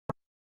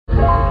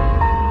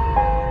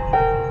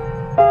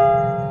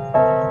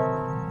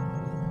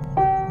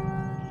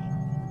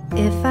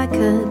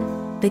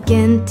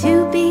begin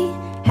to be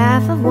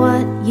half of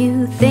what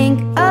you think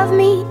of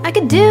me. I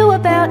could do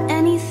about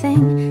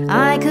anything.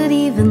 I could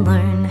even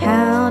learn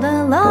how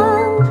to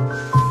love.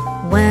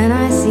 When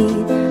I see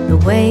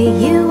the way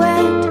you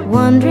act,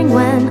 wondering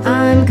when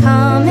I'm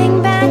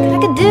coming back, I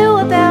could do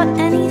about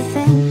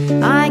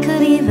anything. I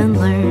could even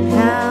learn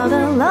how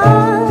to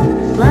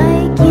love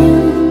like you.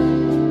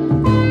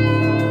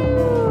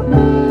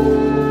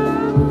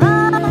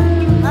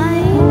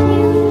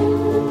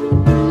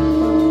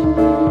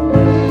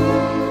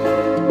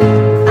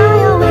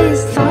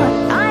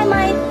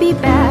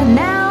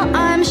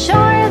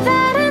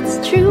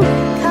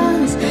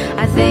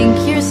 I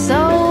think you're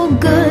so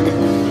good,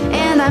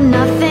 and I'm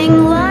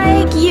nothing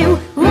like you.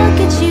 Look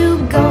at you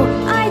go,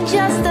 I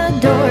just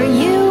adore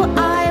you.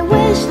 I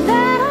wish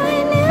that I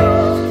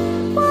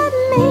knew what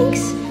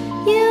makes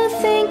you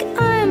think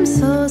I'm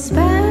so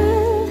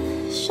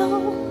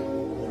special.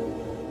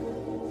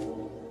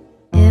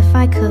 If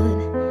I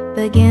could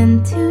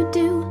begin to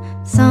do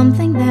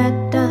something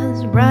that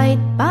does right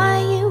by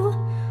you,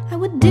 I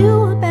would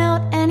do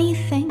about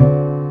anything.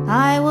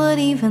 I would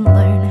even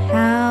learn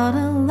how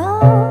to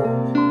love.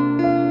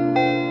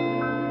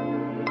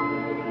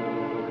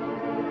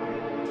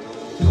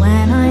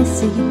 When I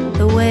see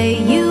the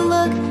way you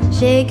look,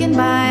 shaken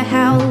by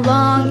how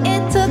long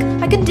it took,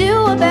 I could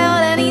do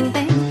about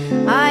anything.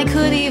 I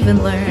could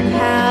even learn